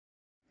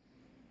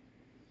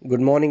Good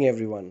morning,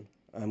 everyone.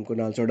 I'm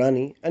Kunal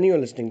Sodani, and you're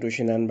listening to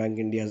Shinhan Bank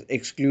India's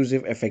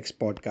exclusive FX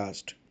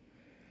podcast.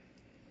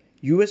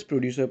 US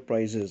producer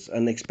prices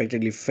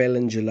unexpectedly fell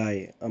in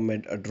July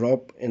amid a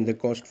drop in the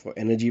cost for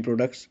energy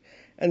products,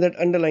 and that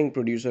underlying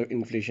producer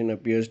inflation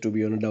appears to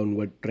be on a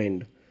downward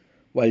trend.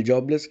 While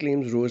jobless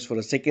claims rose for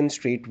a second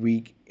straight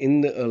week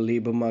in the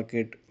labor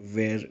market,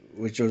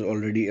 which was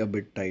already a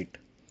bit tight.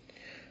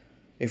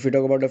 If we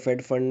talk about the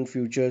Fed Fund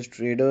futures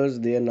traders,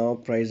 they are now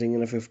pricing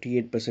in a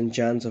 58%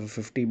 chance of a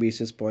 50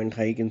 basis point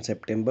hike in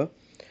September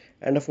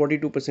and a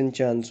 42%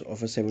 chance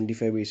of a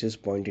 75 basis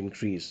point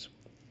increase.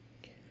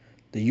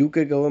 The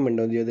UK government,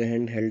 on the other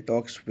hand, held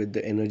talks with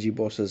the energy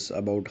bosses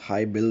about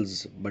high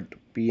bills, but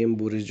PM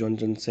Boris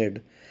Johnson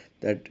said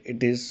that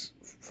it is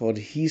for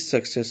his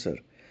successor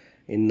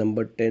in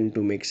number 10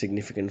 to make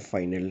significant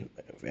final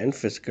and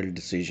fiscal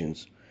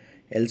decisions.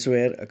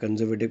 Elsewhere, a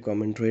conservative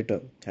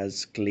commentator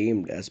has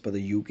claimed, as per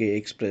the UK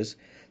Express,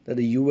 that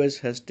the US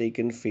has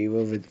taken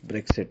favor with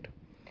Brexit,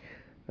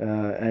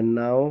 and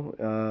now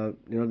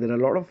there are a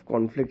lot of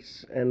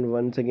conflicts, and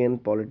once again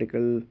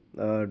political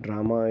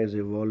drama is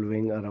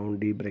evolving around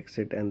the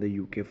Brexit and the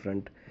UK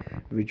front,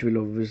 which will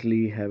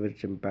obviously have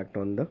its impact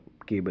on the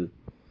cable.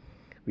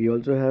 We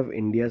also have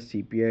India's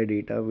CPI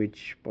data,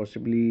 which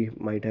possibly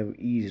might have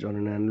eased on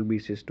an annual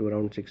basis to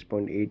around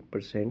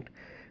 6.8%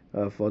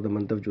 for the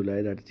month of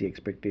July. That's the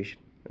expectation.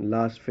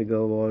 Last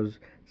figure was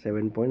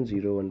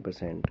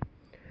 7.01%.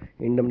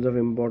 In terms of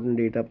important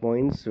data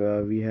points,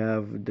 we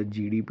have the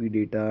GDP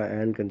data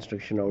and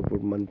construction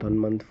output month on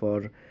month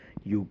for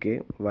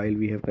UK, while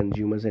we have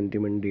consumer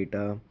sentiment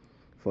data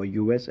for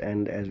US,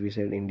 and as we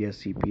said, India's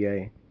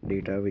CPI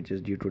data, which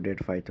is due today at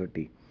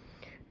 5:30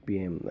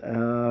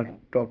 p.m.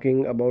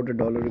 Talking about the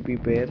dollar rupee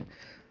pair,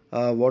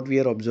 what we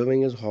are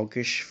observing is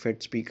hawkish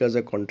Fed speakers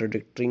are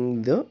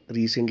contradicting the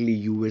recently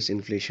US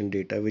inflation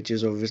data, which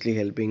is obviously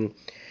helping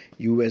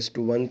US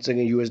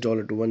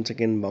dollar to once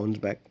again bounce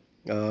back.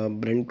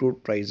 Brent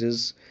crude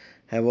prices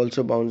have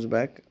also bounced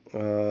back.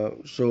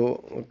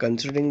 So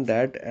considering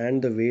that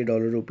and the way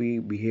dollar rupee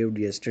behaved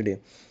yesterday,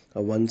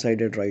 a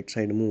one-sided right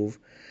side move,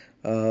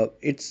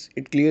 it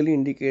clearly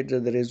indicates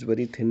that there is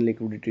very thin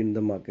liquidity in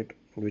the market,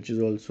 which is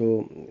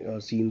also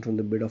seen from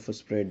the bid offer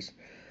spreads,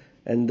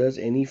 and thus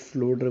any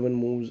flow driven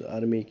moves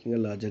are making a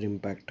larger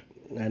impact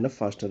and a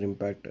faster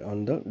impact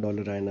on the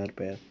dollar INR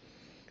pair.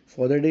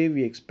 For the day,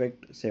 we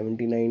expect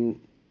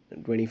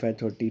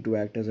 79.2530 to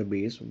act as a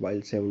base,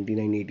 while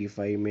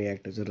 79.85 may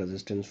act as a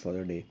resistance for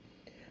the day.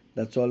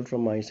 That's all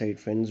from my side,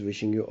 friends.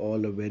 Wishing you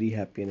all a very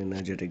happy and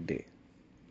energetic day.